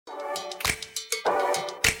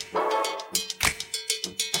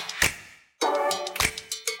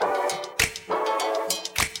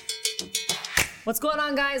What's going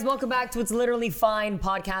on, guys? Welcome back to It's Literally Fine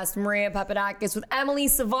podcast. Maria Papadakis with Emily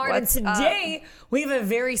Savard. And today we have a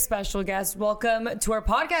very special guest. Welcome to our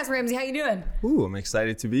podcast, Ramsey. How you doing? Ooh, I'm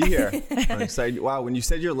excited to be here. I'm excited. Wow, when you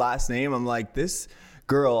said your last name, I'm like, this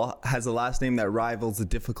girl has a last name that rivals the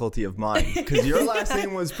difficulty of mine. Because your last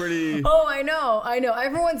name was pretty... Oh, I know.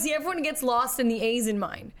 Everyone gets lost in the A's in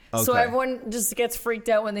mine. Okay. So everyone just gets freaked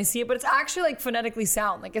out when they see it. But it's actually like phonetically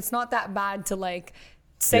sound. Like it's not that bad to like...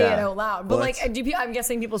 say it out loud. But like, I'm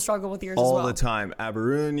guessing people struggle with yours as well. All the time.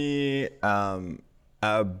 Aberuni, and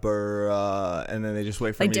then they just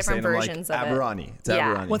wait for me to say it. Versions of Aberani. It's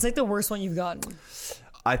yeah. Aberani. What's like the worst one you've gotten?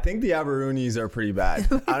 I think the Aberunis are pretty bad.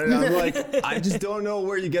 I don't know. I'm like, I just don't know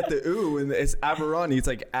where you get the ooh, and it's Aberani. It's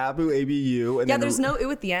like Abu, A-B-U. And yeah, there's no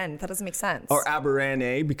ooh at the end. That doesn't make sense. Or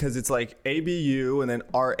Aberane, because it's like A-B-U and then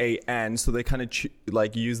R-A-N. So they kind of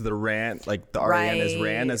like use the ran, like the R-A-N as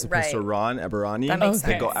ran as opposed to Ron, Aberani. That makes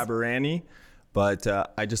sense. They go Aberani. But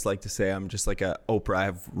I just like to say I'm just like a Oprah. I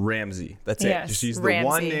have Ramsey. That's it. Just use the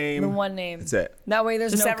one name. The one name. That's it. That way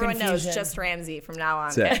there's just no everyone confusion. knows just Ramsey from now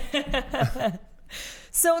on. That's it.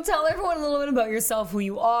 So tell everyone a little bit about yourself, who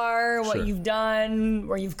you are, what you've done,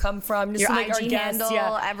 where you've come from. Just your to make IG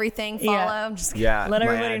handle, everything, follow. Yeah. Just let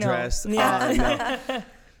everybody address. know. Yeah. No.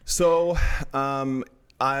 So, a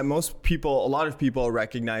lot of people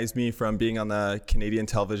recognize me from being on the Canadian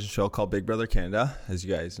television show called Big Brother Canada, as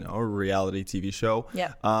you guys know, a reality TV show.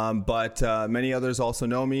 Yeah. But many others also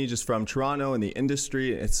know me just from Toronto and the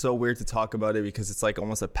industry. It's so weird to talk about it because it's like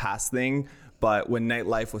almost a past thing. But when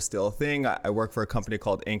nightlife was still a thing, I work for a company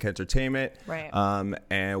called Inc. Entertainment. Right.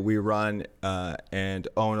 And we run and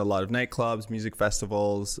own a lot of nightclubs, music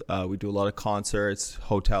festivals. We do a lot of concerts,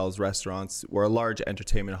 hotels, restaurants. We're a large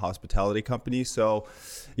entertainment and hospitality company. So,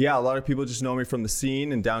 yeah, a lot of people just know me from the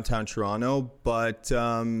scene in downtown Toronto. But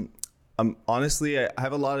honestly, I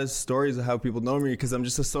have a lot of stories of how people know me because I'm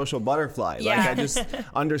just a social butterfly. Yeah. Like, I just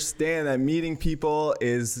understand that meeting people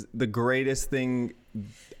is the greatest thing.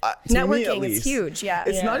 Networking is huge. Yeah.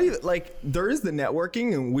 It's not even like there is the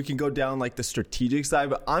networking and we can go down like the strategic side,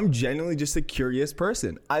 but I'm genuinely just a curious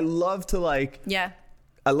person. I love to I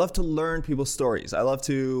love to learn people's stories. I love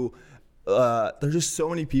to, there's just so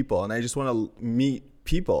many people and I just want to meet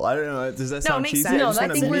people. I don't know. Does that sound cheesy? No, I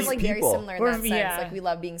think we're like people. very similar in that sense. Yeah. Like we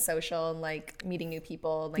love being social and like meeting new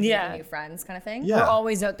people and like making new friends kind of thing. Yeah. We're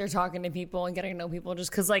always out there talking to people and getting to know people just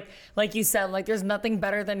because like you said, like there's nothing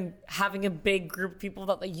better than having a big group of people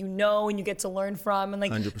that like you know and you get to learn from. And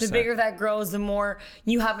like 100%. The bigger that grows, the more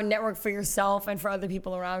you have a network for yourself and for other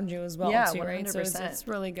people around you as well. Yeah, too, right? 100%. So it's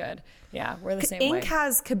really good. Yeah, we're the same way. Inc.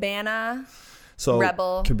 has Cabana, so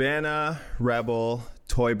Rebel. Cabana, Rebel,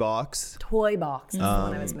 Toy Box. Toy Box. That's the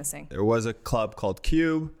one I was missing. There was a club called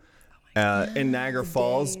Cube. In Niagara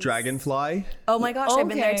Falls, Dragonfly. Oh my gosh, I've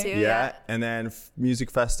been there too. Yeah. And then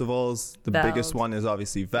music festivals. The biggest one is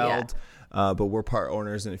obviously Veld. But we're part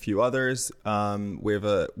owners in a few others. We have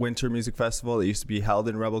a winter music festival that used to be held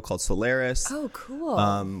in Rebel called Solaris. Oh,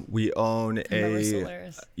 cool. We own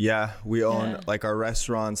we own like our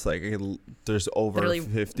restaurants. Like there's over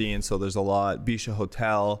 15, so there's a lot. Bisha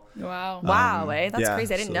Hotel. Wow. That's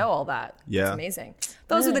crazy. I didn't know all that. Yeah. That's amazing.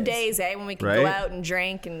 Those are the days, when we can go out and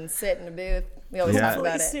drink and sit in a booth. We always talk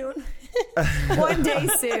about it. Soon. One day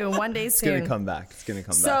soon. It's going to come back.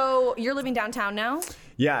 So you're living downtown now?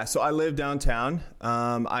 Yeah, so I live downtown.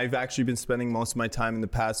 I've actually been spending most of my time in the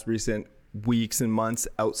past recent weeks and months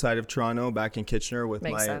outside of Toronto, back in Kitchener with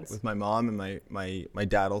my mom, and my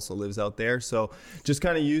dad also lives out there. So just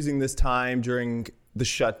kind of using this time during the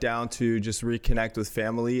shutdown to just reconnect with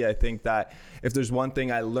family. I think that if there's one thing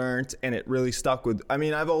I learned and it really stuck with, I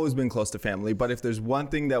mean, I've always been close to family, but if there's one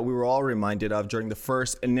thing that we were all reminded of during the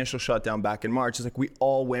first initial shutdown back in March, is like we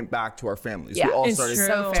all went back to our families. Yeah, we all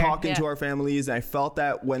started talking to our families. And I felt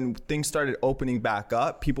that when things started opening back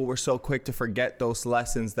up, people were so quick to forget those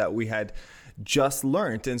lessons that we had just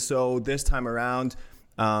learned. And so this time around,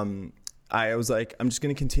 I was like, I'm just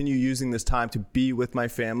going to continue using this time to be with my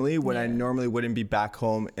family when I normally wouldn't be back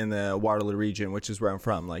home in the Waterloo region, which is where I'm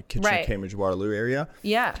from, like Kitchener, Cambridge, Waterloo area.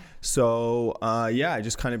 Yeah. So, I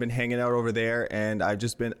just kind of been hanging out over there, and I've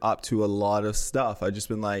just been up to a lot of stuff. I've just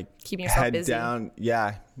been like keeping yourself head busy. Down.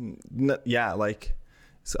 Like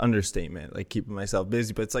it's an understatement, like keeping myself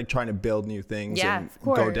busy, but it's like trying to build new things and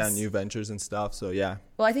go down new ventures and stuff. So, yeah.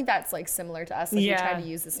 Well, I think that's like similar to us. Like we try to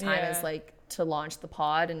use this time as like to launch the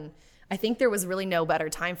pod, and I think there was really no better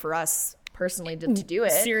time for us personally to do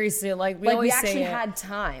it. Seriously, we actually had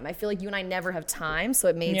time. I feel like you and I never have time, so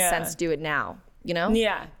it made sense to do it now. You know?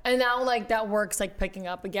 Yeah. And now like that work's like picking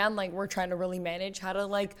up again. Like we're trying to really manage how to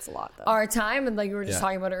like it's a lot, though. Our time, and like we were just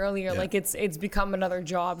talking about it earlier. Like it's become another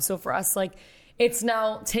job. So for us, like it's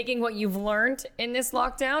now taking what you've learned in this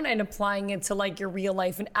lockdown and applying it to like your real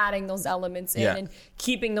life and adding those elements in and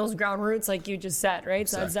keeping those ground roots like you just said, right?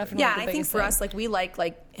 So that's definitely the I think for us, like we like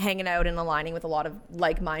hanging out and aligning with a lot of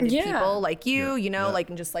like-minded people like you know, like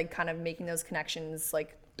and just like kind of making those connections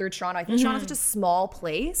like through Toronto. I think Toronto's such a small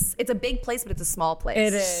place. It's a big place, but it's a small place.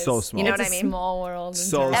 It is so small. You know what I mean? Small world.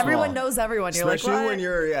 So everyone knows everyone. You're especially like,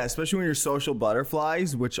 what? Especially when you're social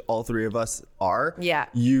butterflies, which all three of us are. Yeah.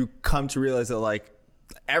 You come to realize that like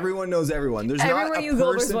everyone knows everyone. There's everywhere not a you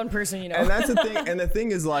go, there's one person you know. And that's the thing. And the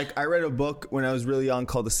thing is, like, I read a book when I was really young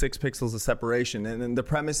called The 6 Pixels of Separation. And then the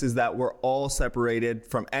premise is that we're all separated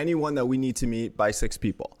from anyone that we need to meet by 6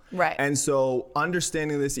 people. Right. And so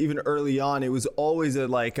understanding this even early on, it was always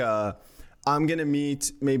I'm going to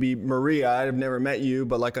meet maybe Maria. I've never met you,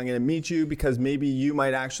 but like I'm going to meet you because maybe you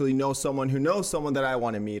might actually know someone who knows someone that I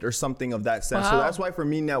want to meet or something of that sense. Wow. So that's why for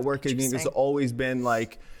me, networking has always been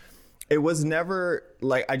like, it was never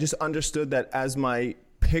like, I just understood that as my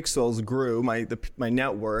pixels grew, my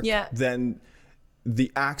network, then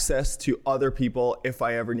the access to other people, if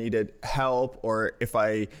I ever needed help or if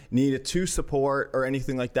I needed to support or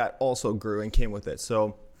anything like that also grew and came with it.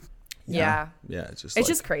 So it's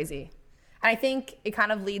just crazy. And I think it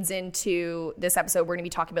kind of leads into this episode. We're going to be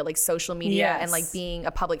talking about like social media and like being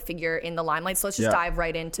a public figure in the limelight. So let's just dive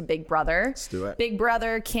right into Big Brother. Let's do it. Big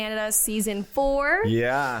Brother Canada season 4.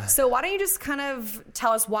 Yeah. So why don't you just kind of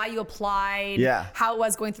tell us why you applied, how it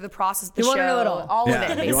was going through the process of the show. Want to know it all. All of it,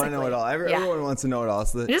 basically. You want to know it all. Everyone wants to know it all.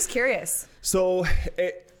 I'm just curious. So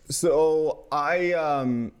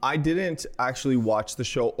I didn't actually watch the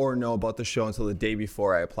show or know about the show until the day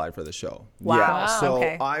before I applied for the show. Wow. Yeah. So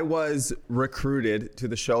I was recruited to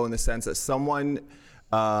the show in the sense that someone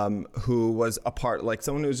who was a part, like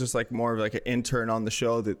someone who was just like more of like an intern on the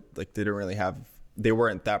show that like didn't really have, they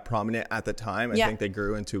weren't that prominent at the time. I think they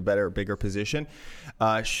grew into a bigger position.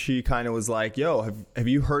 She kind of was like, yo, have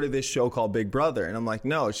you heard of this show called Big Brother? And I'm like,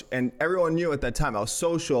 no. And everyone knew at that time I was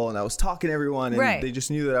social and I was talking to everyone and they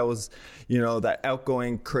just knew that I was, that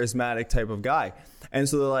outgoing, charismatic type of guy. And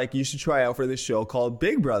so they're like, you should try out for this show called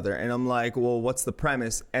Big Brother. And I'm like, well, what's the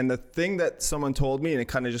premise? And the thing that someone told me, and it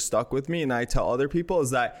kind of just stuck with me, and I tell other people,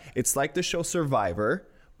 is that it's like the show Survivor,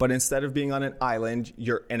 but instead of being on an island,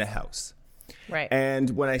 you're in a house. Right. And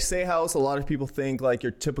when I say house, a lot of people think like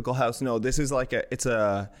your typical house. No, this is like it's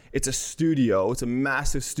a studio. It's a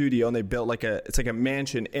massive studio, and they built it's like a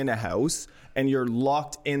mansion in a house, and you're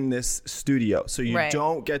locked in this studio. So you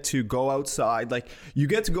don't get to go outside. Like you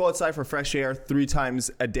get to go outside for fresh air 3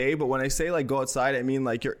 times a day, but when I say like go outside, I mean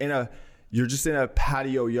like you're just in a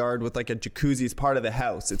patio yard with like a jacuzzi. It's part of the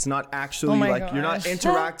house. It's not actually you're not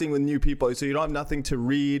interacting with new people. So you don't have nothing to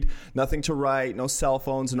read, nothing to write, no cell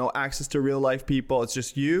phones, no access to real life people. It's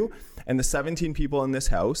just you and the 17 people in this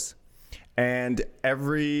house. And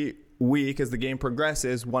every week as the game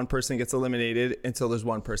progresses, one person gets eliminated until there's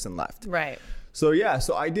one person left. Right. So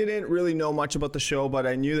so I didn't really know much about the show, but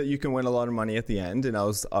I knew that you can win a lot of money at the end, and I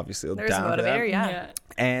was obviously down for that.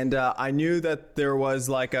 And I knew that there was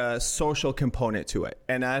like a social component to it,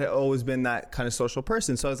 and I'd always been that kind of social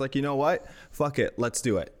person. So I was like, you know what? Fuck it, let's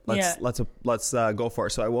do it. Let's go for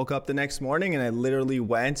it. So I woke up the next morning and I literally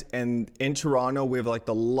went. And in Toronto, we have like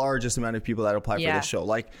the largest amount of people that apply for this show.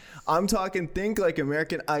 Like I'm talking, think like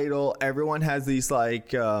American Idol. Everyone has these like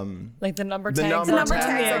the number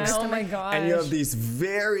tags. Oh my gosh. And you have these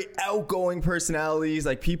very outgoing personalities,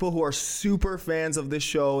 like people who are super fans of this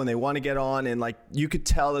show and they want to get on, and like you could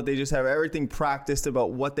tell that they just have everything practiced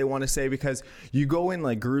about what they want to say, because you go in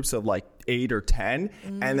like groups of like 8 or 10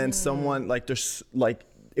 and then someone like there's like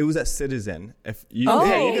it was at Citizen. If you Citizen,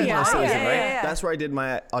 right? Yeah. That's where I did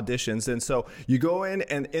my auditions. And so you go in,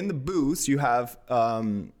 and in the booths you have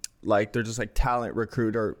like they're just like talent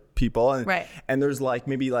recruiter people, and there's like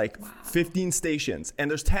maybe like 15 stations, and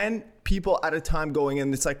there's 10 people at a time going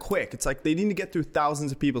in. It's like quick. It's like they need to get through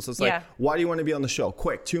thousands of people. So it's like, why do you want to be on the show?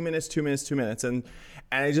 Quick, 2 minutes. And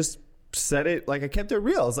I just said it, like I kept it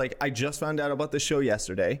real. It's like, I just found out about the show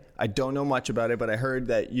yesterday. I don't know much about it, but I heard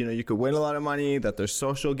that, you could win a lot of money, that there's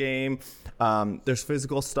social game, there's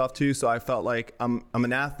physical stuff too. So I felt like I'm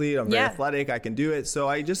an athlete, I'm very athletic, I can do it. So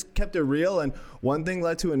I just kept it real, and one thing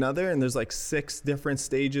led to another, and there's like 6 different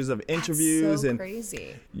stages of interviews. That's so and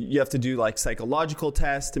crazy. You have to do like psychological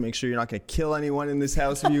tests to make sure you're not going to kill anyone in this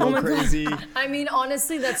house if you go crazy. I mean,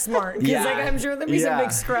 honestly, that's smart, because like I'm sure there'll be some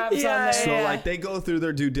big scraps on there. So like they go through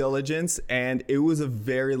their due diligence, and it was a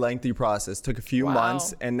very lengthy process. Took a few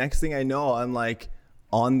months, and next thing I know, I'm like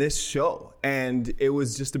on this show, and it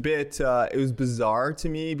was just a bit it was bizarre to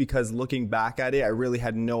me, because looking back at it, I really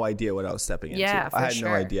had no idea what I was stepping into. I had no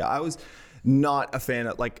idea. I was not a fan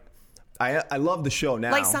of, like, I love the show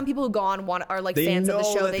now. Like some people who go on are like they fans of the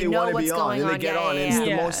show. They know what's going on. They get on. It's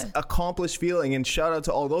the most accomplished feeling. And shout out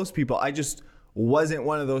to all those people. I just wasn't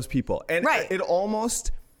one of those people. And it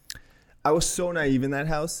almost, I was so naive in that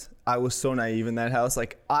house.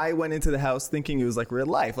 Like I went into the house thinking it was like real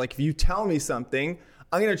life. Like if you tell me something,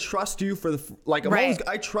 I'm going to trust you for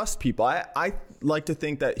I trust people. I like to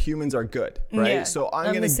think that humans are good, right? Yeah, so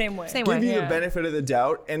I'm going to give you the benefit of the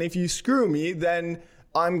doubt. And if you screw me, then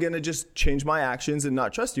I'm going to just change my actions and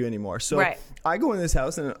not trust you anymore. So I go in this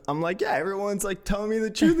house and I'm like, yeah, everyone's like telling me the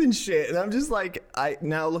truth and shit. And I'm just like,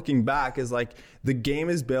 now looking back is like the game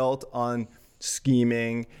is built on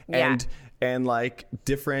scheming and like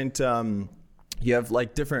different, you have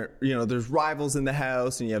like different, there's rivals in the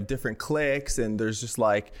house and you have different cliques and there's just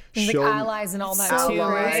like allies and all that too,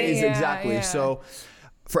 right? Exactly. Yeah. So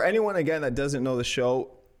for anyone, again, that doesn't know the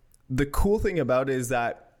show, the cool thing about it is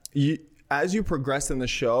that as you progress in the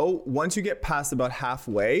show, once you get past about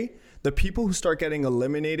halfway, the people who start getting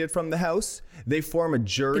eliminated from the house, they form a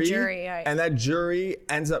jury. And that jury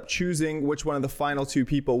ends up choosing which one of the final 2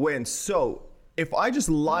 people wins. So if I just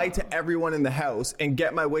lie to everyone in the house and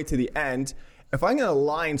get my way to the end, if I'm going to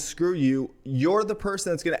lie and screw you, you're the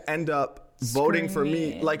person that's going to end up voting for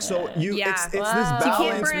me. Like, so it's this balance. You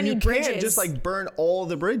can't burn any bridges. You can't just like burn all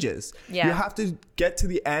the bridges. Yeah. You have to get to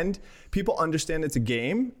the end. People understand it's a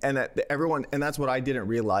game and that everyone, and that's what I didn't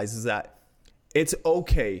realize is that it's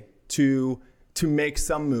okay to make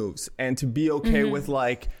some moves and to be okay with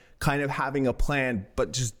like kind of having a plan,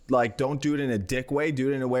 but just like don't do it in a dick way.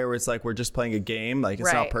 Do it in a way where it's like we're just playing a game, like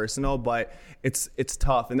it's not personal, but it's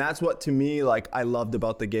tough. And that's what to me like I loved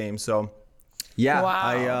about the game. So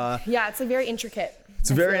it's a very intricate. It's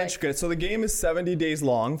very intricate. So the game is 70 days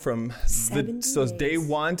long so day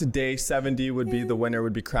 1 to day 70 would be the winner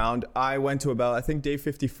would be crowned. I went to about, I think day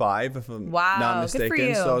 55 if I'm not mistaken. Good for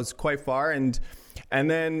you. So it's quite far. And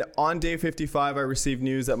then on day 55, I received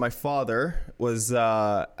news that my father was,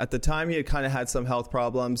 at the time he had kind of had some health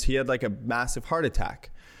problems. He had like a massive heart attack.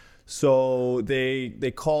 So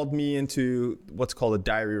they called me into what's called a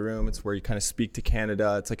diary room. It's where you kind of speak to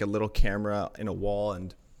Canada. It's like a little camera in a wall.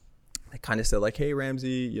 And they kind of said like, hey,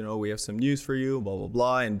 Ramsey, we have some news for you, blah, blah,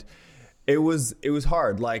 blah. And it was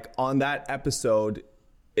hard. Like on that episode,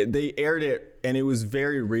 they aired it and it was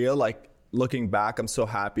very real. Like looking back, I'm so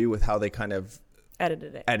happy with how they kind of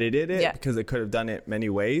edited it because they could have done it many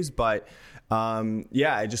ways. But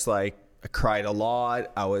I cried a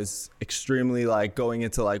lot. I was extremely like going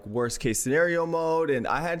into like worst case scenario mode. And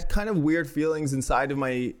I had kind of weird feelings inside of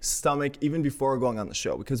my stomach even before going on the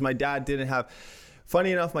show because my dad didn't have,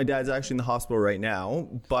 funny enough, my dad's actually in the hospital right now,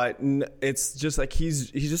 but it's just like,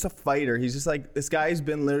 he's just a fighter. He's just like, this guy's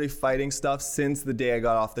been literally fighting stuff since the day I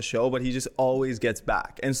got off the show, but he just always gets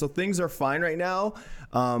back. And so things are fine right now.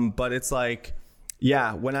 But it's like,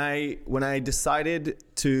 when I decided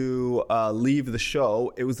to leave the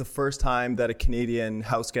show, it was the first time that a Canadian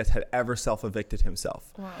house guest had ever self-evicted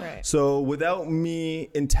himself. Wow. Right. So without me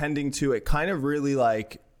intending to, it kind of really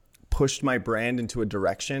like pushed my brand into a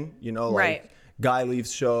direction, Guy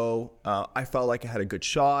leaves show. I felt like I had a good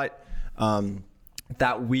shot.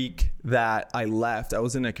 That week that I left, I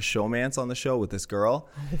was in like a showmance on the show with this girl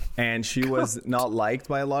and she was not liked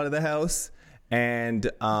by a lot of the house. And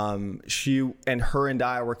her and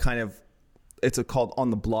I were kind of, it's called on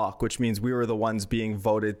the block, which means we were the ones being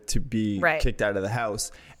voted to be kicked out of the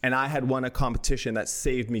house. And I had won a competition that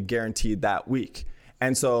saved me guaranteed that week.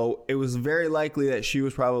 And so it was very likely that she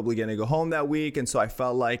was probably going to go home that week. And so I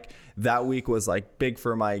felt like that week was like big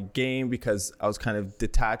for my game because I was kind of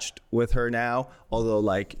detached with her now, although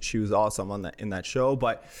like she was awesome in that show.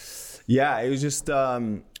 But it was just,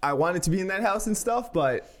 I wanted to be in that house and stuff,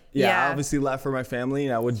 but I obviously left for my family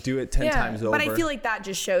and I would do it 10 times over. But I feel like that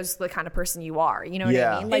just shows the kind of person you are. You know what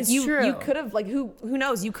I mean? Like you could have, like, who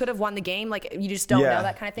knows? You could have won the game. Like you just don't know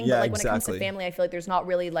that kind of thing. But like when it comes to family, I feel like there's not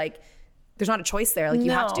really like, there's not a choice there. Like you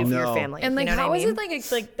have to do for your family. And like, you know how is it like,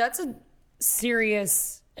 it's like, that's a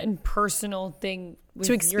serious and personal thing with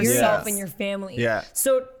yourself and your family. Yeah.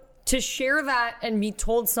 So to share that and be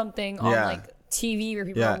told something on like TV where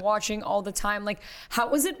people are watching all the time, like how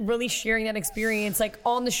was it really sharing that experience like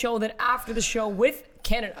on the show that after the show with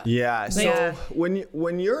Canada? So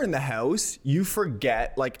when you're in the house, you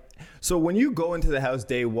forget like, so when you go into the house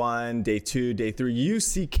day 1, day 2, day 3, you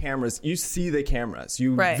see cameras, you see the cameras,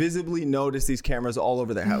 you visibly notice these cameras all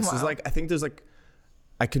over the house. There's like, I think there's like,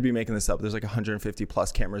 I could be making this up, there's like 150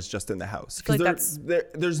 plus cameras just in the house because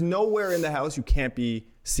there's nowhere in the house you can't be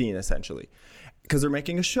seen essentially because they're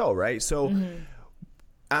making a show, right? So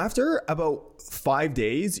after about 5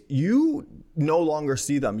 days, you no longer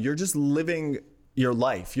see them. You're just living your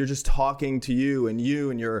life. You're just talking to you and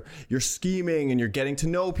you're scheming and you're getting to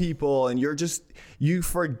know people and you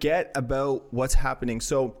forget about what's happening.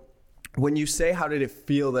 So when you say, how did it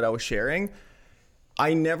feel that I was sharing?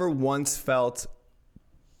 I never once felt,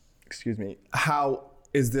 how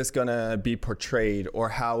is this gonna be portrayed, or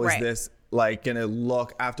how is this like gonna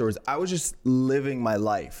look afterwards? I was just living my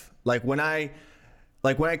life. Like when I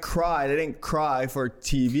cried, I didn't cry for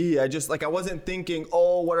TV. I wasn't thinking,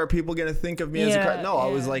 oh, what are people gonna think of me as a cry? No, I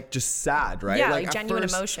was like just sad, right? Yeah, like genuine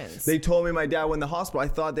emotions. They told me my dad went in the hospital. I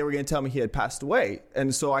thought they were gonna tell me he had passed away.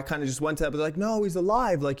 And so I kind of just went to that, but like, no, he's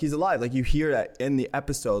alive. Like he's alive. Like you hear that in the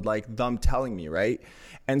episode, like them telling me, right?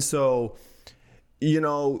 And so, you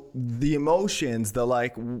know, the emotions,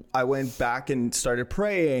 I went back and started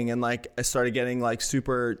praying, and like I started getting like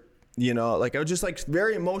super, you know, like I was just like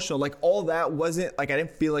very emotional. Like all that wasn't like, I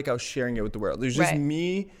didn't feel like I was sharing it with the world. It was just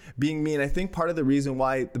me being me. And I think part of the reason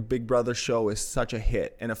why the Big Brother show is such a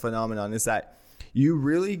hit and a phenomenon is that you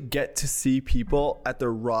really get to see people at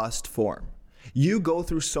their rawest form. You go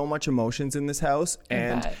through so much emotions in this house,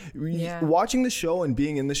 and watching the show and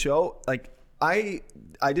being in the show, like I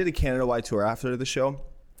did a Canada-wide tour after the show,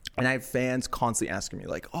 and I had fans constantly asking me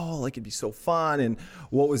like, oh, like it'd be so fun, and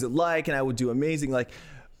what was it like? And I would do amazing. Like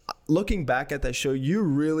looking back at that show, you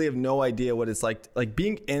really have no idea what it's like. Like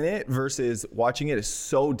being in it versus watching it is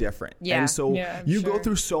so different. Yeah. And so you go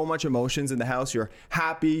through so much emotions in the house. You're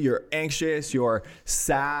happy, you're anxious, you're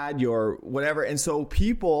sad, you're whatever. And so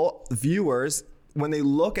people, viewers, when they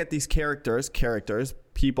look at these characters,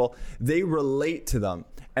 people, they relate to them.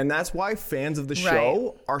 And that's why fans of the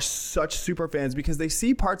show are such super fans, because they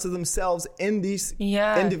see parts of themselves in these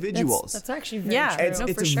individuals. That's actually very true.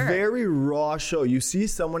 It's a very raw show. You see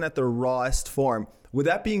someone at their rawest form. With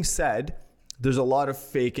that being said, there's a lot of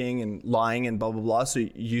faking and lying and blah, blah, blah. So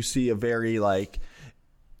you see a very like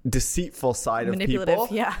deceitful side of people.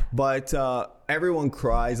 Yeah. But everyone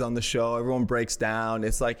cries on the show. Everyone breaks down.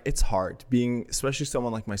 It's like, it's hard being, especially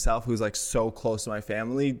someone like myself who's like so close to my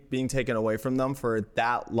family, being taken away from them for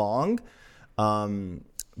that long.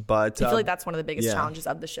 But I feel like that's one of the biggest challenges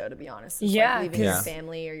of the show, to be honest. It's like leaving your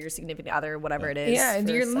family or your significant other, whatever it is. Yeah,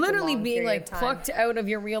 you're literally being like plucked out of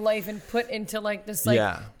your real life and put into like this like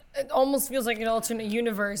it almost feels like an alternate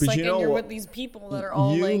universe. But like, and you're with these people that are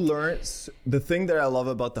all like... The thing that I love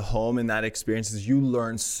about the home and that experience is you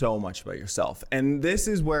learn so much about yourself. And this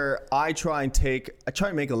is where I try and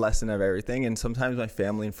make a lesson of everything. And sometimes my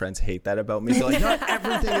family and friends hate that about me. They're like, not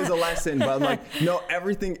everything is a lesson. But I'm like, no,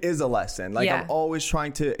 everything is a lesson. Like I'm always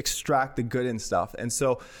trying to extract the good in stuff. And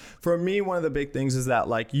so for me, one of the big things is that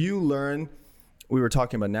like you learn... We were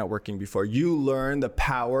talking about networking before. You learn the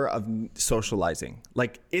power of socializing.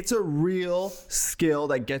 Like it's a real skill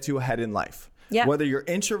that gets you ahead in life. Yeah. Whether you're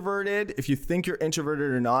introverted, if you think you're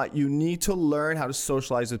introverted or not, you need to learn how to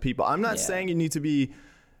socialize with people. I'm not saying you need to be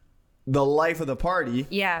the life of the party.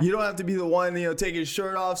 Yeah. You don't have to be the one, taking your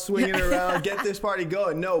shirt off, swinging around, get this party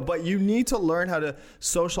going. No, but you need to learn how to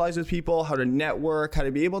socialize with people, how to network, how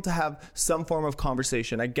to be able to have some form of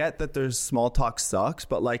conversation. I get that there's small talk sucks,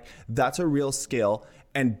 but like that's a real skill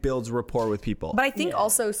and builds rapport with people. But I think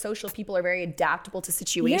also social people are very adaptable to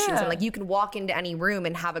situations. And like you can walk into any room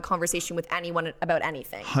and have a conversation with anyone about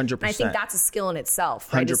anything. 100%. And I think that's a skill in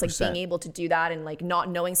itself, right? 100%. Just like being able to do that and like not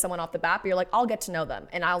knowing someone off the bat, but you're like, I'll get to know them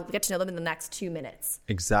and I'll get to know them in the next 2 minutes.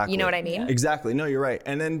 Exactly. You know what I mean? Exactly. No, you're right.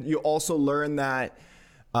 And then you also learn that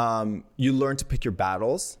you learn to pick your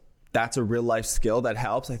battles. That's a real life skill that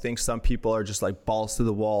helps. I think some people are just like balls to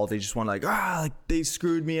the wall. They just want to like they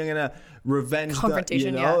screwed me. I'm going to revenge them,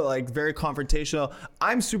 like very confrontational.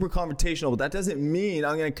 I'm super confrontational, but that doesn't mean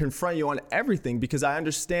I'm going to confront you on everything, because I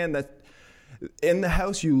understand that in the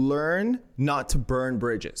house you learn not to burn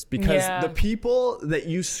bridges, because the people that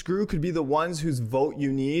you screw could be the ones whose vote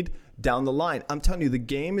you need down the line. I'm telling you, the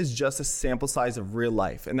game is just a sample size of real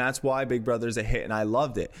life. And that's why Big Brother is a hit, and I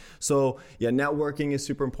loved it. So networking is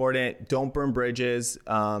super important. Don't burn bridges.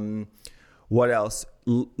 What else?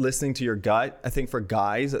 Listening to your gut. I think for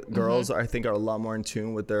guys, girls I think are a lot more in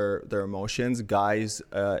tune with their emotions. Guys,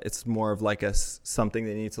 it's more of like something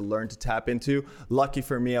they need to learn to tap into. Lucky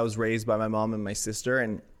for me, I was raised by my mom and my sister,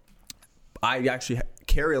 and I actually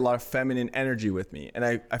carry a lot of feminine energy with me. And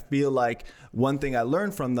I feel like one thing I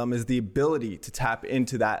learned from them is the ability to tap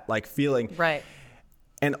into that like feeling. Right.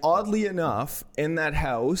 And oddly enough, in that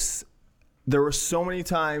house, there were so many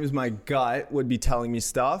times my gut would be telling me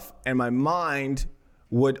stuff and my mind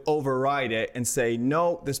would override it and say,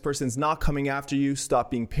 no, this person's not coming after you.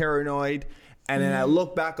 Stop being paranoid. And then I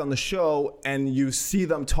look back on the show and you see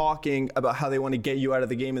them talking about how they want to get you out of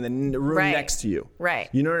the game in the room next to you. Right.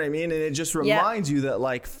 You know what I mean? And it just reminds you that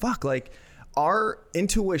like, fuck, like our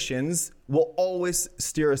intuitions will always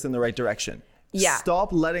steer us in the right direction. Yeah.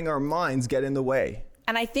 Stop letting our minds get in the way.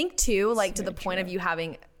 And I think too, like to the point of you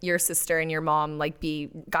having your sister and your mom like be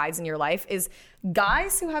guides in your life, is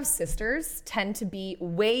guys who have sisters tend to be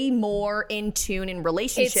way more in tune in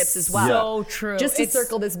relationships as well. So true. Just to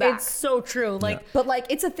circle this back. It's so true. Like, but like,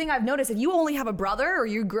 it's a thing I've noticed. If you only have a brother or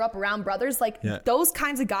you grew up around brothers, like those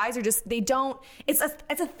kinds of guys are just, they don't, it's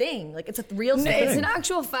a thing. Like it's a real thing. It's an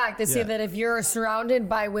actual fact. They say that if you're surrounded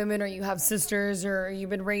by women or you have sisters or you've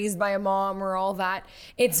been raised by a mom or all that,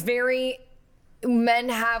 it's very, men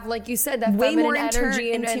have, like you said, that way feminine more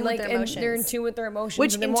energy and like they're in tune with their emotions,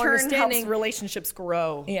 which and in more turn helps relationships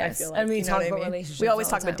grow. Yes, I feel like. and we talk about relationships. We always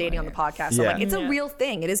talk about dating on the podcast. So like, it's a real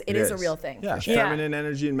thing. It is a real thing. Yeah, for sure. feminine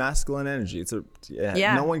energy and masculine energy. It's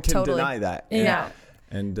no one can deny that.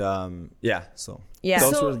 And so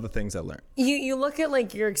those were the things I learned. You look at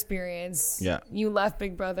like your experience. Yeah. You left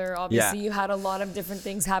Big Brother. Obviously, you had a lot of different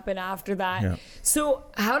things happen after that. Yeah. So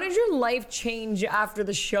how did your life change after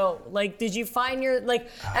the show? Like, did you find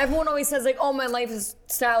everyone always says like, oh, my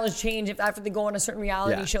lifestyle has changed after they go on a certain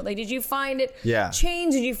reality show. Like, did you find it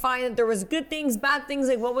change? Did you find that there was good things, bad things?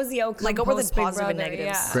 Like, what was the outcome? Like, what were the positive and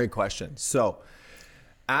negatives? Yeah. Great question. So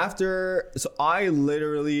I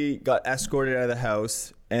literally got escorted out of the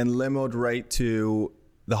house and limoed right to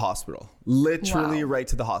the hospital. Literally right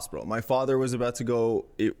to the hospital. My father was about to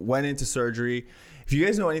went into surgery. If you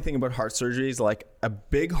guys know anything about heart surgeries, like a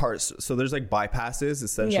big heart, so there's like bypasses,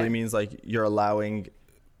 essentially means like you're allowing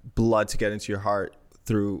blood to get into your heart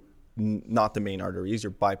through not the main arteries,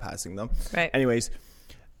 you're bypassing them. Right. Anyways,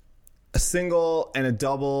 a single and a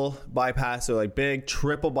double bypass are like big.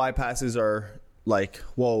 Triple bypasses are like,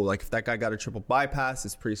 whoa, like if that guy got a triple bypass,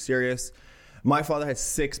 it's pretty serious. My father had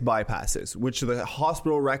 6 bypasses, which the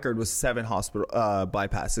hospital record was 7 hospital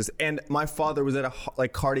bypasses. And my father was at a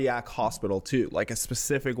cardiac hospital too, like a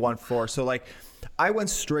specific one for. So like I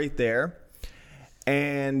went straight there,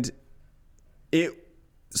 and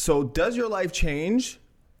so does your life change?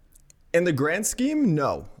 In the grand scheme,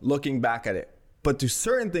 no, looking back at it. But do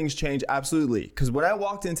certain things change? Absolutely. Because when I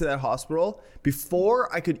walked into that hospital,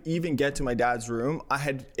 before I could even get to my dad's room,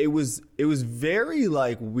 it was very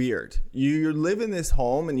like weird. You live in this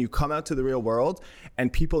home and you come out to the real world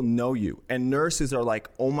and people know you. And nurses are like,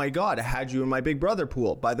 oh my God, I had you in my Big Brother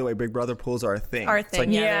pool. By the way, Big Brother pools are a thing. It's like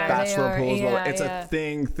bachelor pools. It's a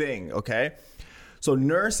thing, okay? So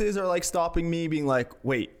nurses are like stopping me, being like,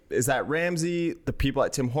 wait, is that Ramsey? The people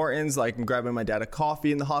at Tim Hortons, like I'm grabbing my dad a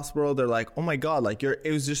coffee in the hospital. They're like, oh my God, like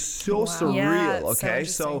it was just so surreal. Okay.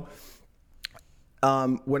 So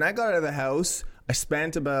when I got out of the house, I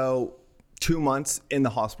spent about 2 months in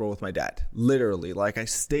the hospital with my dad. Literally. Like I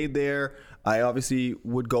stayed there. I obviously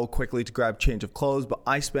would go quickly to grab change of clothes, but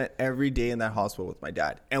I spent every day in that hospital with my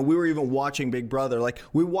dad. And we were even watching Big Brother. Like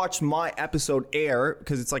we watched my episode air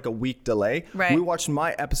because it's like a week delay. Right. We watched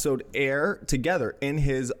my episode air together in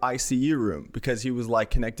his ICU room because he was like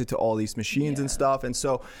connected to all these machines and stuff. And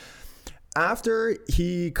so after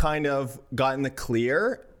he kind of got in the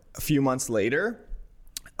clear a few months later,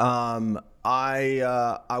 I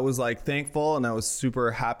was like thankful and I was super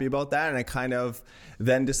happy about that. And I kind of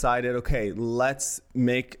then decided, okay, let's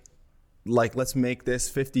make this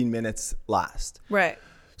 15 minutes last. Right.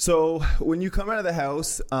 So when you come out of the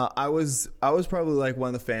house, I was probably like one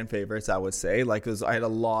of the fan favorites, I would say. Like, I had a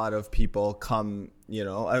lot of people come, I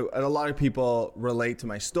had a lot of people relate to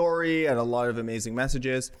my story, I had a lot of amazing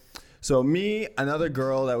messages. So me, another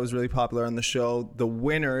girl that was really popular on the show, the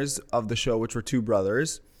winners of the show, which were 2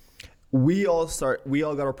 brothers, we all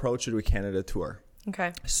got approached to do a Canada tour.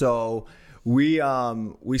 Okay. So we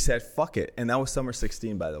said fuck it, and that was summer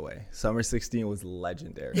 16, by the way. Summer 16 was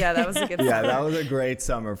legendary. Yeah, that was a good summer. Yeah, that was a great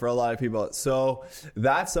summer for a lot of people. So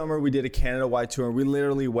that summer we did a Canada-wide tour, and we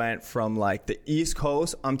literally went from like the East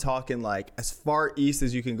Coast, I'm talking like as far east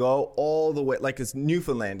as you can go, all the way, like it's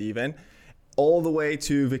Newfoundland even, all the way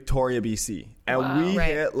to Victoria, BC. And we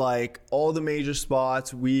hit like all the major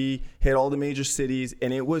spots. We hit all the major cities,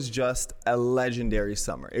 and it was just a legendary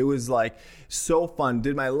summer. It was like so fun.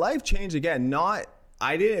 Did my life change again?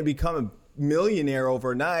 I didn't become a millionaire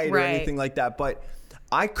overnight or anything like that, but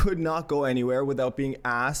I could not go anywhere without being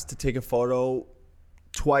asked to take a photo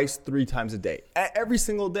twice, 3 times a day, every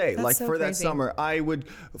single day. That's like so for crazy. that summer, I would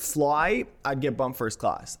fly, I'd get bumped first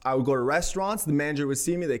class. I would go to restaurants, the manager would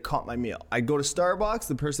see me, they caught my meal. I'd go to Starbucks,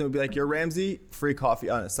 the person would be like, you're Ramsey, free coffee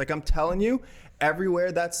on us. Like I'm telling you,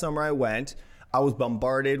 everywhere that summer I went, I was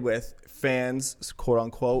bombarded with fans, quote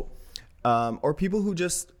unquote, or people who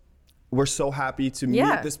just were so happy to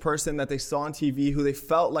meet this person that they saw on TV who they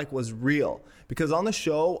felt like was real. Because on the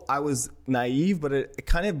show, I was naive, but it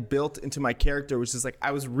kind of built into my character, which is like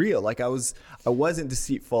I was real. Like I wasn't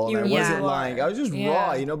deceitful and I wasn't lying. I was just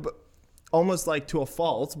raw, you know, but almost like to a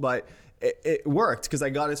fault, but it worked because I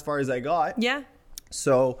got as far as I got. Yeah.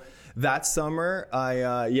 So that summer,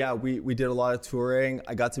 we did a lot of touring.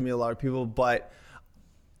 I got to meet a lot of people, but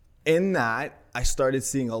in that, I started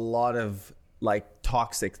seeing a lot of like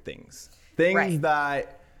toxic things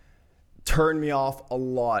that turned me off a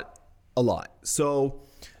lot. So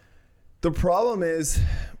the problem is,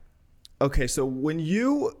 okay, so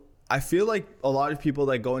I feel like a lot of people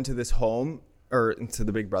that go into this home or into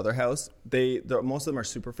the Big Brother house, most of them are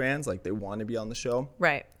super fans, like they want to be on the show.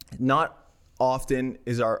 Right. Not often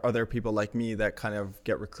are there people like me that kind of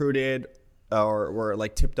get recruited or were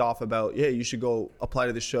like tipped off about, yeah, you should go apply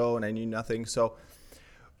to the show, and I knew nothing. So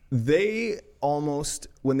they almost,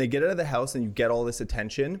 when they get out of the house and you get all this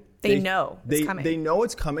attention, they know it's coming. They know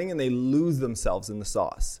it's coming and they lose themselves in the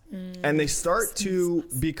sauce. And they start to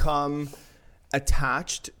become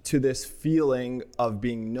attached to this feeling of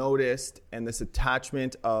being noticed and this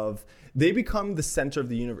attachment of, they become the center of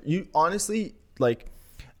the universe. You honestly, like,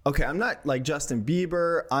 okay, I'm not like Justin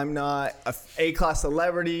Bieber. I'm not a A-class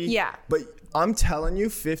celebrity. Yeah. But I'm telling you,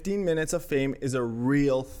 15 minutes of fame is a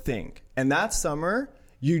real thing. And that summer,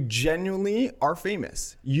 you genuinely are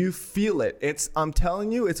famous. You feel it. I'm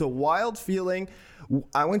telling you, it's a wild feeling.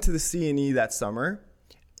 I went to the C&E that summer.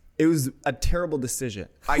 It was a terrible decision.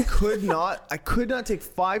 I could not take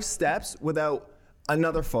 5 steps without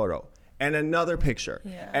another photo and another picture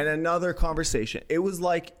and another conversation. It was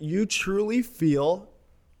like you truly feel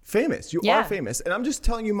famous. You are famous. And I'm just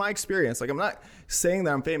telling you my experience. Like, I'm not saying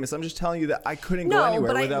that I'm famous. I'm just telling you that I couldn't go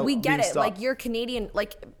anywhere without we get it. Stopped. Like, you're Canadian.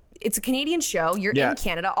 Like, it's a Canadian show. You're in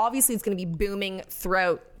Canada. Obviously, it's going to be booming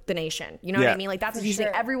throughout the nation. You know what I mean? Like, that's what you say.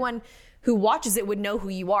 Everyone who watches it would know who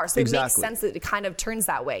you are. So it makes sense that it kind of turns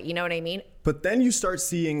that way. You know what I mean? But then you start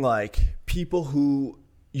seeing like people who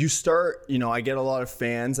I get a lot of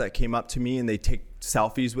fans that came up to me and they take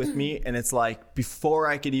selfies with me, and it's like before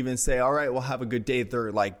I could even say, all right, well, have a good day,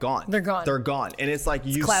 they're like gone. They're gone. And it's like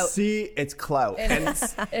you see it's clout. And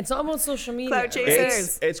it's almost social media. Clout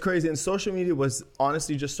chasers. It's crazy. And social media was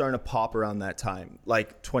honestly just starting to pop around that time,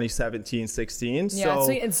 like 2017, 16. Yeah, so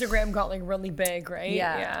Instagram got like really big, right?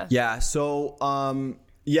 Yeah. So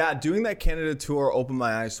doing that Canada tour opened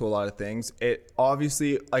my eyes to a lot of things. It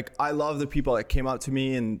obviously, like, I love the people that came up to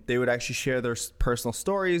me and they would actually share their personal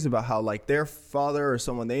stories about how like their father or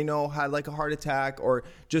someone they know had like a heart attack or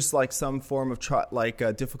just like some form of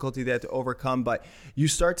difficulty they had to overcome. But you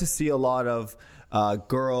start to see a lot of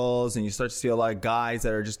girls, and you start to see a lot of guys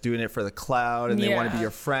that are just doing it for the clout, and they want to be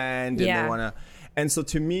your friend, and they want to. And so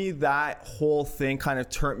to me, that whole thing kind of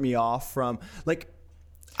turned me off from, like,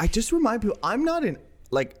 I just remind people, I don't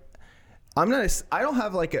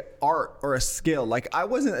have like an art or a skill. Like, I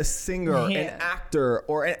wasn't a singer, an actor,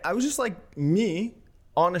 I was just like me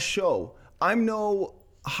on a show. I'm no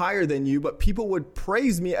higher than you, but people would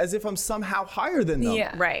praise me as if I'm somehow higher than them.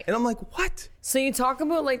 Yeah. Right. And I'm like, what? So you talk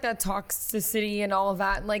about like that toxicity and all of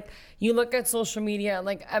that. And like, you look at social media,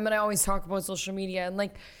 like Em and I always talk about social media, and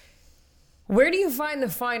like, where do you find the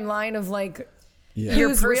fine line of like,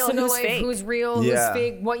 who's real, who's fake, who's real, who's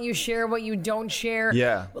fake, what you share, what you don't share.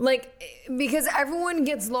 Yeah. Like, because everyone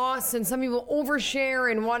gets lost and some people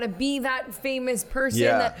overshare and want to be that famous person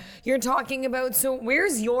that you're talking about. So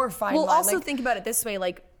where's your fine line? Well, also think about it this way.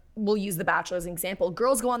 Like, we'll use The Bachelor as an example.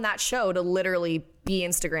 Girls go on that show to literally be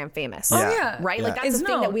Instagram famous. Oh yeah. Right? Yeah. Like, that's the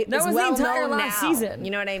thing that was the entire last season.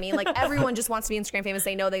 You know what I mean? Like, everyone just wants to be Instagram famous.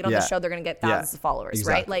 They know they get on the show, they're going to get thousands of followers,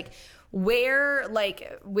 right? Like, where's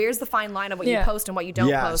the fine line of what you post and what you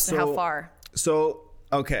don't post, and how far? So,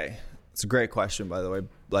 okay. It's a great question, by the way.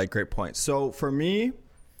 Like, great point. So for me,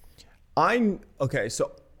 I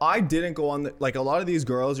didn't go on like a lot of these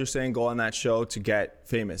girls you're saying go on that show to get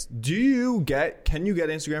famous. Can you get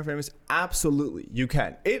Instagram famous? Absolutely, you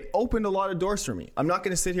can. It opened a lot of doors for me. I'm not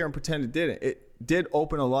going to sit here and pretend it didn't. It did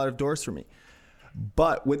open a lot of doors for me.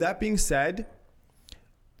 But with that being said,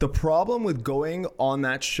 the problem with going on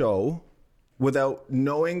that show without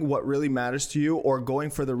knowing what really matters to you, or going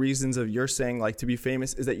for the reasons of you're saying like to be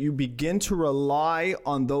famous, is that you begin to rely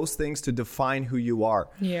on those things to define who you are.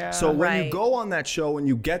 Yeah. So when you go on that show and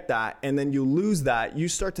you get that and then you lose that, you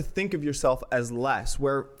start to think of yourself as less.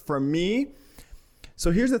 Where for me,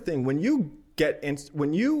 so here's the thing, when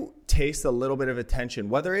you taste a little bit of attention,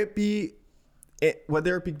 whether it be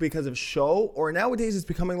because of show, or nowadays it's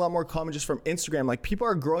becoming a lot more common just from Instagram. Like, people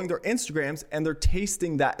are growing their Instagrams and they're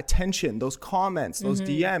tasting that attention, those comments, those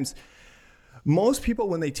DMs. most people,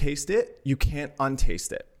 when they taste it, you can't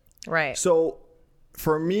untaste it. Right. So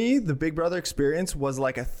for me, the Big Brother experience was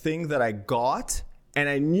like a thing that I got, and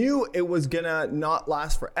I knew it was gonna not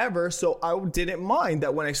last forever. So I didn't mind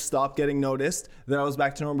that when I stopped getting noticed, that I was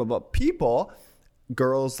back to normal. But people,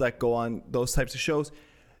 girls that go on those types of shows,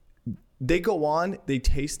 they go on, they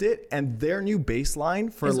taste it, and their new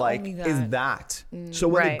baseline for is that. So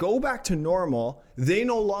when they go back to normal, they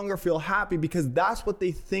no longer feel happy because that's what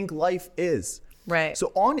they think life is. Right.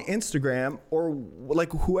 So on Instagram, or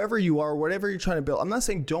like whoever you are, whatever you're trying to build, I'm not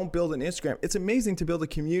saying don't build an Instagram. It's amazing to build a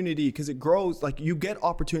community because it grows. Like you get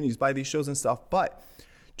opportunities by these shows and stuff, but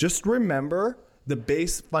just remember the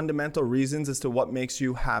base fundamental reasons as to what makes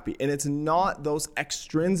you happy. And it's not those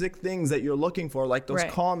extrinsic things that you're looking for, like those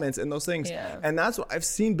comments and those things. Yeah. And that's what I've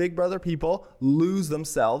seen Big Brother people lose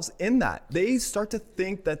themselves in that. They start to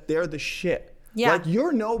think that they're the shit. Yeah. Like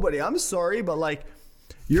you're nobody. I'm sorry, but like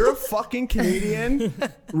you're a fucking Canadian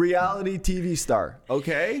reality TV star,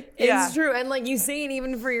 okay? It's true. And like you say it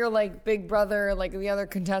even for your like Big Brother, like the other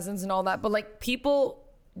contestants and all that, but like people,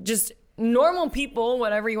 just normal people,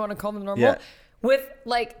 whatever you want to call them, normal, with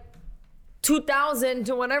like 2,000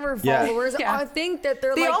 to whatever followers, I think that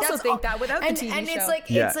they also think that without the TV show. And it's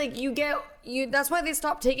like that's why they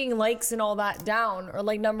stopped taking likes and all that down, or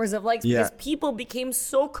like numbers of likes, because people became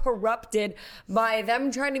so corrupted by them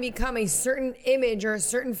trying to become a certain image or a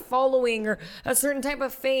certain following or a certain type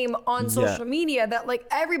of fame on social media that like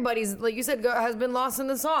everybody's, like you said, has been lost in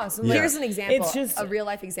the sauce. And here's an example, it's just a real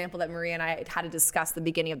life example that Maria and I had to discuss at the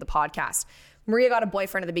beginning of the podcast. Maria got a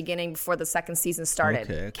boyfriend at the beginning before the second season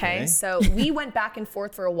started. Okay. So we went back and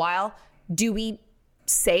forth for a while. Do we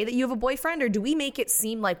say that you have a boyfriend, or do we make it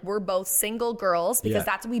seem like we're both single girls because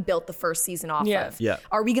that's what we built the first season off of? Yeah.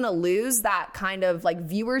 Are we going to lose that kind of like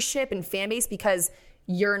viewership and fan base because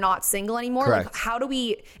you're not single anymore? Correct. Like how do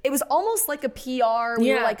we, it was almost like a PR.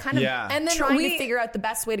 We were like kind of and then trying to figure out the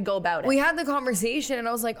best way to go about it. We had the conversation and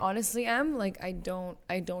I was like, honestly, like I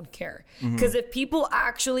don't care. Because if people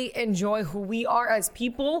actually enjoy who we are as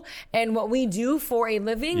people and what we do for a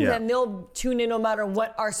living, then they'll tune in no matter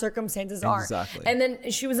what our circumstances are. And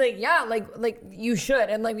then she was like, like you should.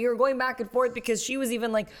 And like we were going back and forth because she was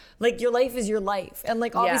even like your life is your life. And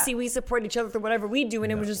like obviously we support each other through whatever we do.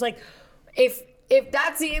 And it was just like, if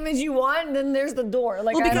that's the image you want, then there's the door.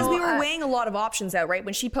 Like, because we were weighing a lot of options out, right?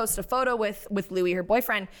 When she posted a photo with Louis, her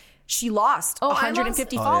boyfriend, she lost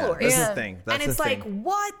 150 followers. That's the thing. And it's like,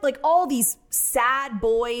 what? Like all these sad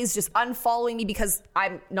boys just unfollowing me because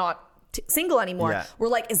I'm not single anymore. We're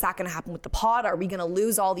like, is that going to happen with the pod? Are we going to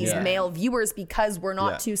lose all these male viewers because we're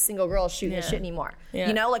not two single girls shooting the shit anymore?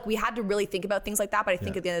 You know, like we had to really think about things like that. But I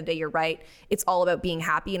think at the end of the day, you're right. It's all about being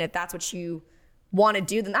happy. And if that's what you want to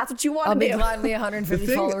do, then that's what you want to do. I'll be gladly 150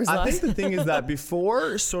 followers less. I think the thing is that before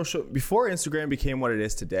Instagram became what it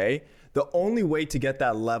is today, the only way to get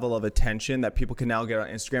that level of attention that people can now get on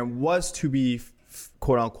Instagram was to be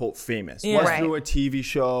quote unquote famous, was through a TV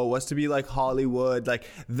show, was to be like Hollywood. Like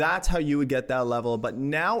that's how you would get that level. But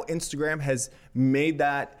now Instagram has made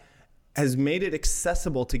it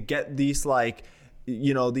accessible to get these like,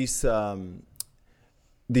 you know,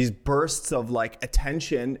 these bursts of like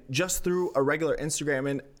attention just through a regular Instagram.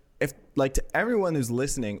 And if like to everyone who's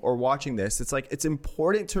listening or watching this, it's like, it's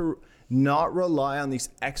important to not rely on these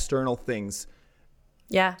external things.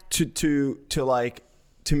 Yeah. To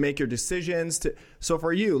make your decisions. So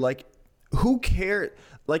for you, like who cares?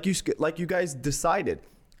 Like you guys decided,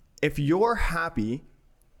 if you're happy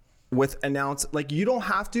with like you don't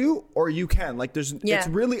have to, or you can, like it's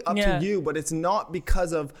really up to you, but it's not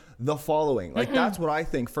because of the following. Like that's what I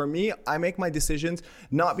think. For me, I make my decisions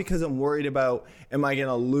not because I'm worried about, am I going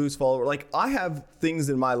to lose followers? Like I have things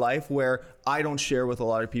in my life where I don't share with a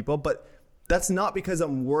lot of people, but that's not because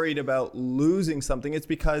I'm worried about losing something. It's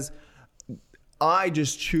because I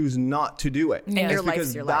just choose not to do it. And your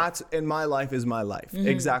life's your life. That's in my life is my life.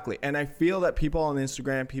 Exactly. And I feel that people on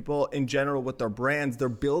Instagram, people in general with their brands, they're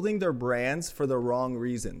building their brands for the wrong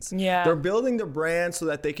reasons. Yeah. They're building their brand so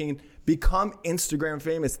that they can become Instagram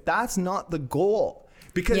famous. That's not the goal.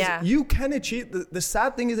 Because you can achieve, the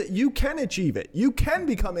sad thing is that you can achieve it. You can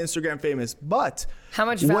become Instagram famous, but how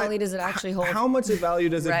much value does it actually hold? How much value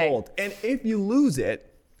does it hold? And if you lose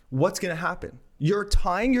it, what's going to happen? You're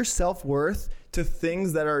tying your self-worth to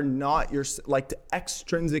things that are not your, like to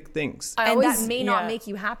extrinsic things. And that may not make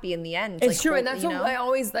you happy in the end. It's like, true. And that's what I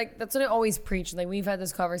always like, that's what I always preach. Like we've had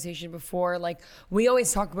this conversation before. Like we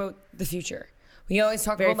always talk about the future. We always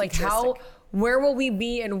talk about like how where will we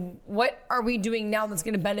be and what are we doing now that's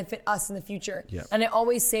going to benefit us in the future? Yeah. And I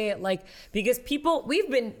always say it like, because people,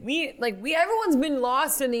 everyone's been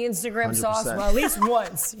lost in the Instagram 100%. Sauce well, at least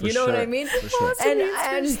once. You know what I mean? Sure. And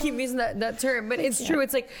I just keep using that term, but it's true.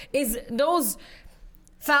 It's like, is those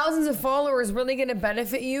thousands of followers really going to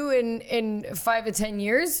benefit you in 5 to 10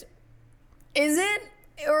 years? Is it?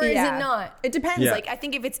 Or is it not? It depends. Like, I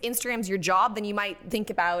think if it's Instagram's your job, then you might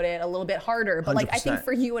think about it a little bit harder. But 100%. Like, I think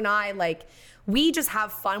for you and I, like, we just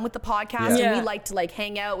have fun with the podcast and we like to like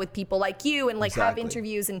hang out with people like you and like have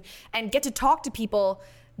interviews and get to talk to people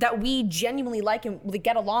that we genuinely like and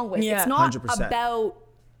get along with. It's not 100%.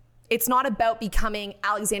 It's not about becoming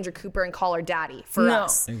Alexandra Cooper and call her daddy for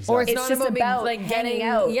us. Exactly. Or it's just about like getting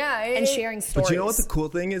out and sharing stories. But you know what the cool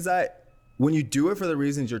thing is, that when you do it for the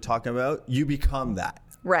reasons you're talking about, you become that.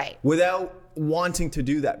 Right. Without wanting to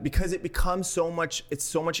do that, because it becomes it's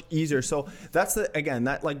so much easier. So that's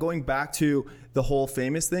that like going back to the whole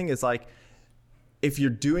famous thing is like, if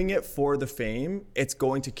you're doing it for the fame, it's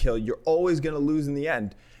going to kill you. You're always going to lose in the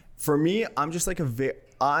end. For me, I'm just like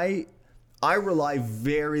I rely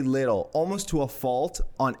very little, almost to a fault,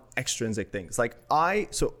 on extrinsic things. Like I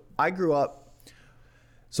grew up.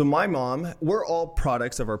 So my mom, we're all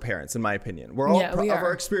products of our parents, in my opinion. We're all of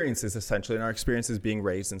our experiences, essentially, and our experiences being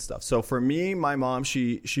raised and stuff. So for me, my mom,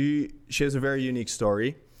 she has a very unique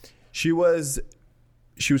story. She was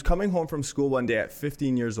coming home from school one day at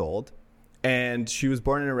 15 years old, and she was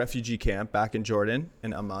born in a refugee camp back in Jordan,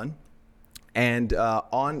 in Amman. And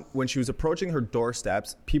when she was approaching her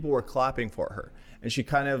doorsteps, people were clapping for her.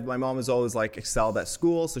 And my mom was always like excelled at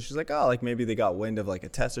school. So she's like, oh, like maybe they got wind of like a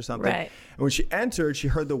test or something. Right. And when she entered, she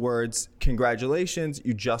heard the words, "Congratulations,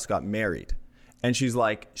 you just got married." And she's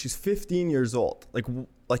 15 years old.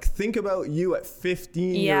 Like think about you at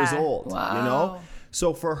 15 years old, wow. You know?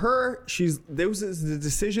 So for her, there was the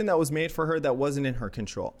decision that was made for her that wasn't in her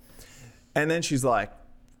control. And then she's like,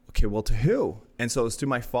 okay, well, to who? And so it's to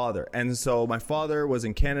my father. And so my father was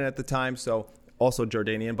in Canada at the time. So also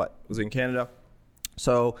Jordanian, but was in Canada.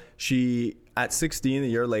 So she, at 16, a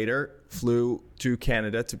year later, flew to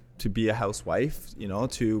Canada to be a housewife, you know,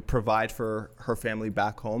 to provide for her family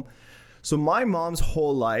back home. So my mom's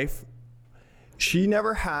whole life, she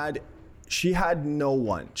had no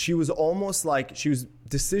one. She was almost like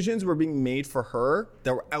decisions were being made for her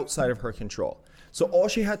that were outside of her control. So all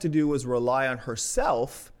she had to do was rely on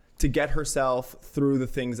herself to get herself through the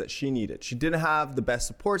things that she needed. She didn't have the best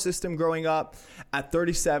support system growing up. At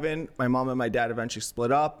 37, my mom and my dad eventually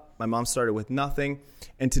split up. My mom started with nothing.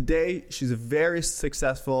 And today, she's a very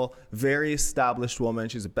successful, very established woman.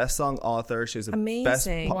 She's a best-selling author. She has a she has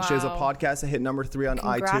a podcast that hit number 3 on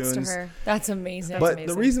Congrats iTunes. To her. That's amazing. But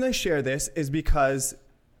the reason I share this is because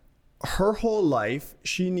her whole life,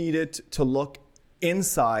 she needed to look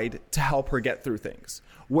inside to help her get through things.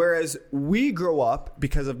 Whereas we grow up,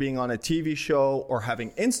 because of being on a TV show or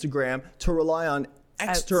having Instagram, to rely on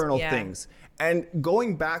external things. And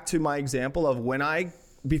going back to my example of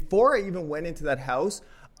before I even went into that house,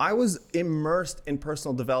 I was immersed in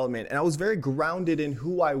personal development, and I was very grounded in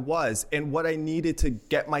who I was and what I needed to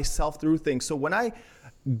get myself through things. So when I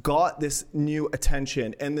got this new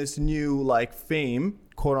attention and this new like fame,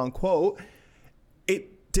 quote unquote,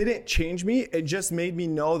 it didn't change me. It just made me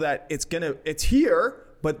know that it's here,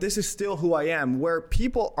 but this is still who I am, where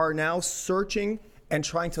people are now searching and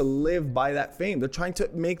trying to live by that fame. They're trying to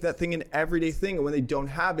make that thing an everyday thing. And when they don't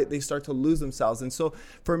have it, they start to lose themselves. And so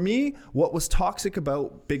for me, what was toxic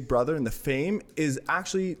about Big Brother and the fame is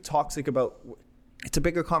actually toxic about, it's a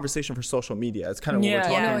bigger conversation for social media. It's kind of what we're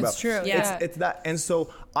talking about. It's true. It's that. And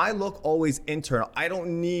so I look always internal. I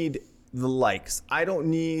don't need the likes. I don't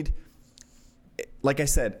need, like I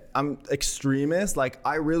said, I'm extremist. Like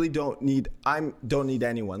I really don't need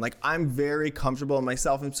anyone. Like I'm very comfortable in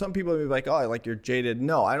myself. And some people may be like, oh, like you're jaded.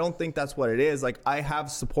 No, I don't think that's what it is. Like I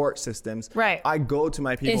have support systems. Right. I go to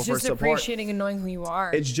my people for support. It's just appreciating and knowing who you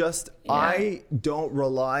are. It's just, I don't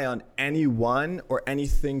rely on anyone or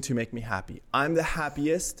anything to make me happy. I'm the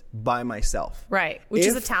happiest by myself. Right. Which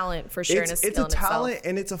is a talent for sure. It's a talent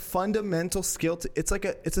and it's a fundamental skill.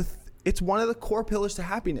 It's one of the core pillars to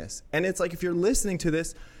happiness. And it's like, if you're listening to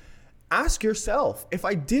this, ask yourself, if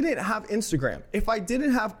I didn't have Instagram, if I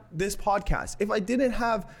didn't have this podcast, if I didn't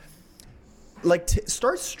have,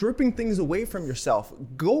 start stripping things away from yourself.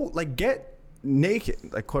 Go, get naked,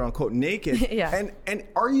 quote unquote naked. Yeah.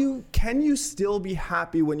 And can you still be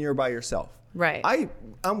happy when you're by yourself? Right.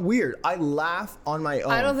 I'm weird. I laugh on my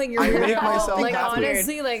own. I don't think you're weird. I make myself like happy.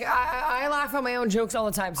 honestly, like I laugh at my own jokes all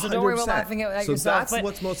the time. So don't worry about 100%. laughing at so yourself. That's but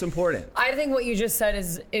what's most important. I think what you just said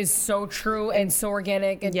is so true and so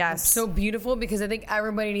organic and Yes. so beautiful, because I think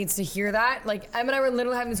everybody needs to hear that. Like Em and I were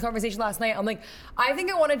literally having this conversation last night. I'm like, I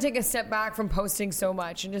think I want to take a step back from posting so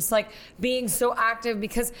much and just like being so active,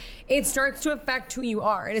 because it starts to affect who you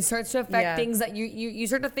are, and it starts to affect things that you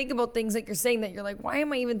start to think about things that you're saying that you're like, why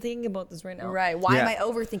am I even thinking about this right now? Right. Why am I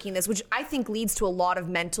overthinking this? Which I think leads to a lot of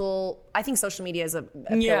mental. I think social media is a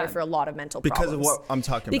pillar for a lot of mental problems. Because of what I'm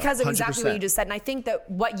talking about. Because of exactly what you just said. And I think that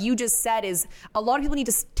what you just said is a lot of people need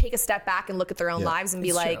to take a step back and look at their own lives and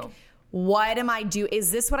be like, what am I doing?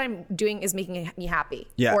 Is this what I'm doing is making me happy?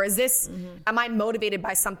 Yeah. Or is this, am I motivated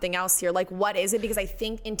by something else here? Like, what is it? Because I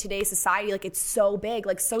think in today's society, like, it's so big.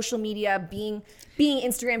 Like, social media, being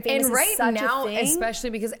Instagram famous and right is such now, a thing.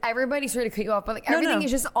 especially because everybody's sorry to cut you off, but like everything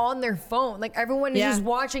is just on their phone. Like everyone is just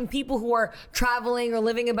watching people who are traveling or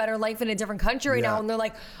living a better life in a different country right now, and they're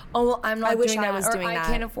like, "Oh, well, I'm not doing that, or I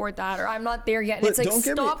can't afford that, or I'm not there yet." And But it's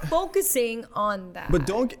like, stop focusing on that. But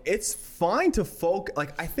it's fine to focus.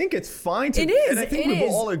 Like, I think it's fine to. It is. And I think we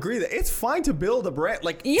will all agree that it's fine to build a brand.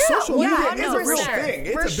 Like, Yeah, social media is a 100%. real thing.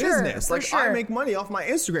 It's For a sure, business. for Like, sure. I make money off my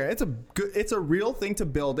Instagram. It's a real thing to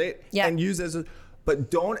build it and use as a.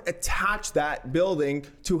 But don't attach that building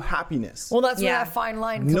to happiness. Well, that's where that fine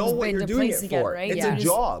line comes know what into you're doing place it again, for. right? It's a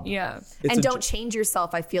job. Yeah. It's And a don't change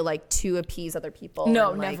yourself, I feel like, to appease other people.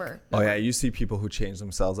 No, and, like, never. Oh yeah, you see people who change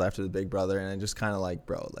themselves after the Big Brother, and I'm just kind of like,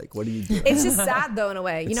 bro, like, what are you doing? It's just sad though, in a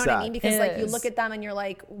way. You It's know what I sad. mean? Because It like you is. look at them and you're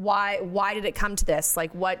like, why did it come to this?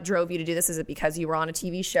 Like, what drove you to do this? Is it because you were on a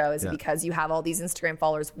TV show? Is it because you have all these Instagram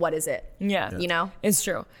followers? What is it? Yeah. You know? It's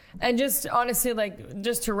true. And just honestly, like,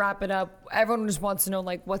 just to wrap it up, everyone just wants to know,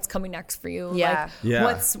 like, what's coming next for you? Yeah.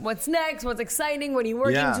 Like, what's next? What's exciting? What are you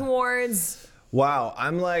working towards? Wow,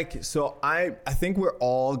 I'm like, so I think we're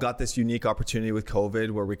all got this unique opportunity with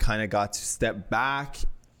COVID where we kind of got to step back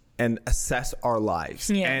and assess our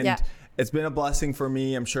lives. And it's been a blessing for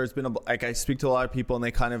me. I'm sure it's been like, I speak to a lot of people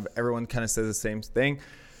and everyone kind of says the same thing.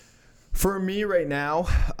 For me right now,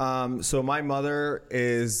 so my mother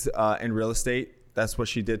is in real estate. That's what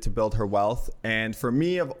she did to build her wealth. And for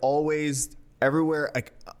me, I've always, everywhere,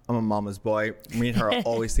 like, I'm a mama's boy. Me and her are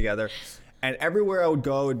always together. And everywhere I would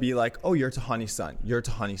go, it would be like, oh, you're Tahani's son. You're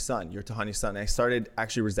Tahani's son. You're Tahani's son. And I started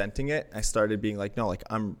actually resenting it. I started being like, no, like,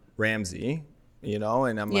 I'm Ramsey, you know,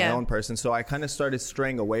 and I'm my own person. So I kind of started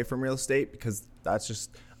straying away from real estate because that's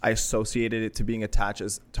just, I associated it to being attached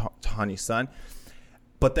as Tahani's son.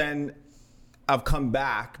 But then I've come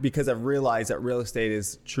back because I've realized that real estate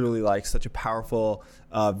is truly like such a powerful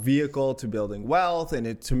vehicle to building wealth.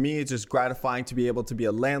 And to me, it's just gratifying to be able to be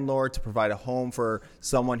a landlord, to provide a home for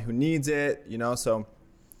someone who needs it, you know? So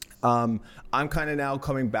I'm kind of now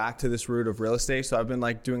coming back to this route of real estate. So I've been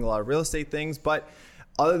like doing a lot of real estate things. But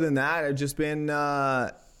other than that, I've just been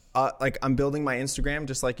like, I'm building my Instagram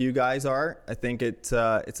just like you guys are. I think it's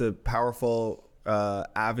a powerful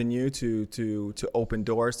avenue to open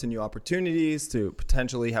doors to new opportunities, to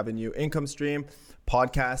potentially have a new income stream.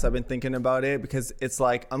 Podcasts, I've been thinking about it because it's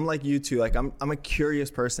like, I'm like you two, like I'm a curious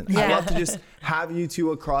person. I love to just have you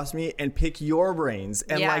two across me and pick your brains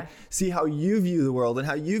and like see how you view the world and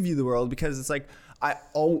how you view the world, because it's like I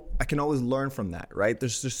can always learn from that, right?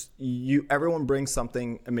 There's just everyone brings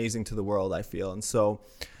something amazing to the world, I feel. And so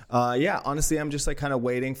honestly, I'm just like kind of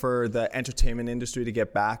waiting for the entertainment industry to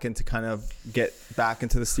get back and to kind of get back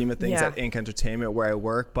into the steam of things at Inc. Entertainment where I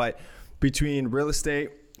work. But between real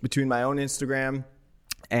estate, between my own Instagram,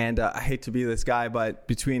 and I hate to be this guy, but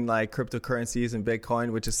between like cryptocurrencies and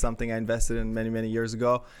Bitcoin, which is something I invested in many, many years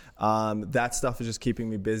ago, that stuff is just keeping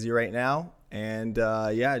me busy right now. And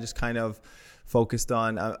I just kind of focused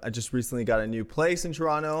on, I just recently got a new place in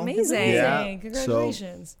Toronto. Amazing. Yeah.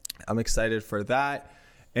 Congratulations. So I'm excited for that.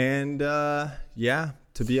 And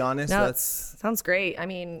to be honest, sounds great. I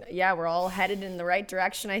mean, we're all headed in the right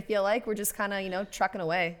direction. I feel like we're just kind of, trucking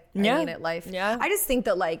away. At life. Yeah. I just think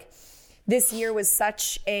that like this year was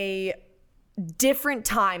such a different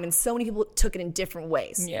time, and so many people took it in different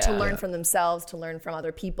ways to learn from themselves, to learn from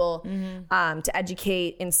other people, to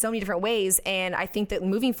educate in so many different ways. And I think that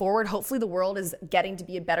moving forward, hopefully the world is getting to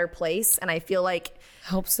be a better place. And I feel like,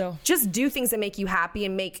 hope so. Just do things that make you happy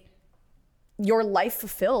and make your life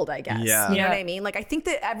fulfilled, I guess. Yeah. You know what I mean? Like, I think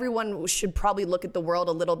that everyone should probably look at the world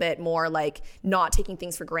a little bit more like not taking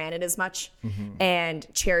things for granted as much and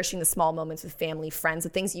cherishing the small moments with family, friends, the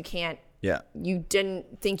things you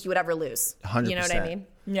didn't think you would ever lose. 100%. You know what I mean?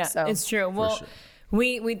 Yeah, So, it's true. Well,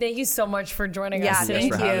 We thank you so much for joining us today,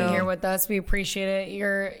 for being here with us. We appreciate it.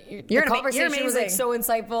 Your conversation was like so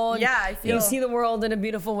insightful. Yeah, I feel you see the world in a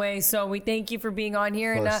beautiful way. So we thank you for being on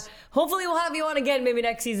here, and hopefully we'll have you on again maybe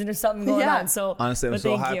next season or something going on. So honestly, I'm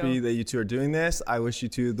so happy that you two are doing this. I wish you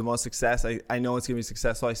two the most success. I know it's gonna be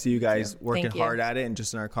successful. I see you guys working hard at it and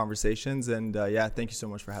just in our conversations. And thank you so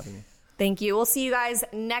much for having me. Thank you. We'll see you guys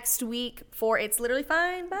next week for It's Literally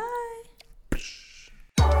Fine. Bye.